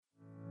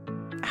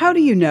How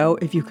do you know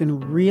if you can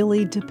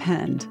really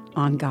depend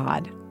on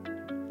God?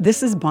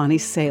 This is Bonnie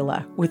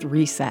Sala with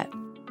Reset.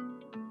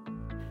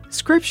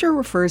 Scripture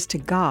refers to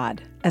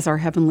God as our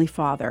Heavenly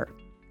Father.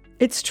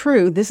 It's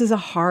true, this is a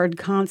hard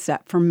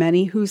concept for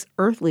many whose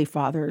earthly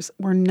fathers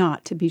were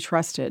not to be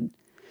trusted.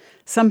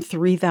 Some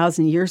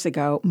 3,000 years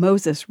ago,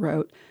 Moses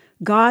wrote,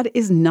 "God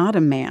is not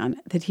a man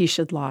that he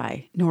should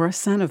lie, nor a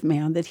son of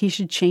man that he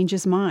should change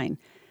his mind.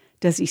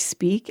 Does he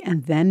speak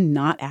and then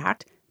not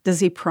act? Does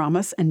he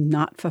promise and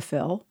not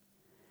fulfill?"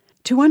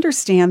 To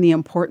understand the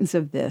importance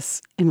of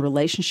this in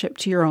relationship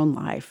to your own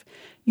life,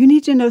 you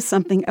need to know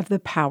something of the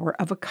power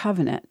of a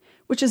covenant,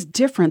 which is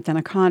different than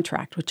a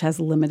contract, which has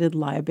limited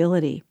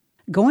liability.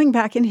 Going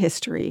back in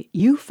history,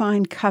 you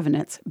find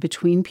covenants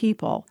between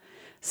people,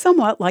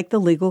 somewhat like the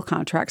legal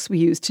contracts we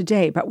use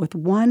today, but with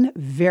one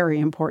very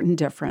important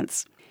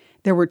difference.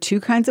 There were two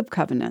kinds of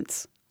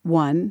covenants,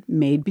 one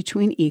made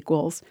between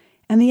equals,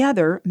 and the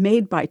other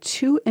made by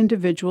two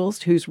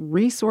individuals whose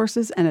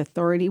resources and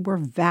authority were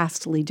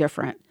vastly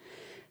different.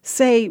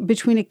 Say,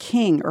 between a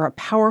king or a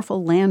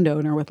powerful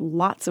landowner with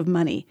lots of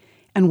money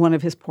and one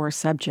of his poor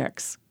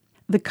subjects.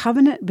 The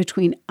covenant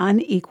between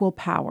unequal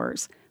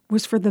powers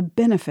was for the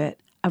benefit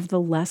of the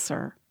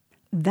lesser.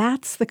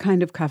 That's the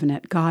kind of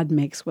covenant God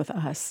makes with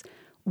us,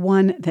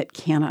 one that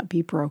cannot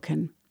be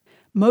broken.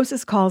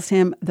 Moses calls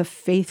him the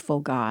faithful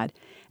God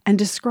and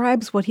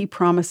describes what he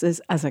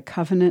promises as a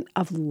covenant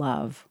of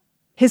love.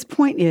 His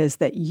point is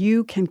that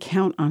you can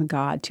count on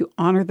God to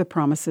honor the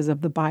promises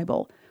of the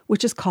Bible,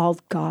 which is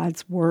called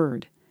God's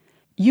Word.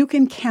 You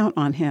can count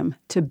on him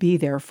to be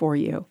there for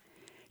you.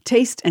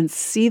 Taste and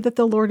see that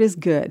the Lord is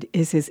good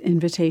is his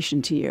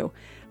invitation to you.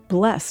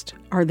 Blessed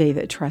are they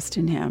that trust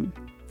in him.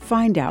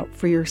 Find out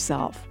for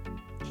yourself.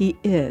 He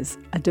is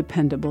a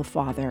dependable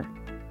Father.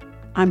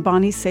 I'm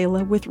Bonnie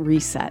Sala with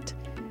Reset.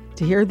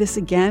 To hear this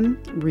again,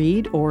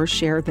 read or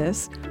share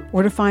this,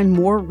 or to find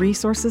more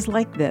resources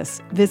like this,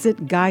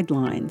 visit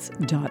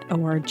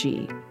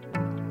guidelines.org.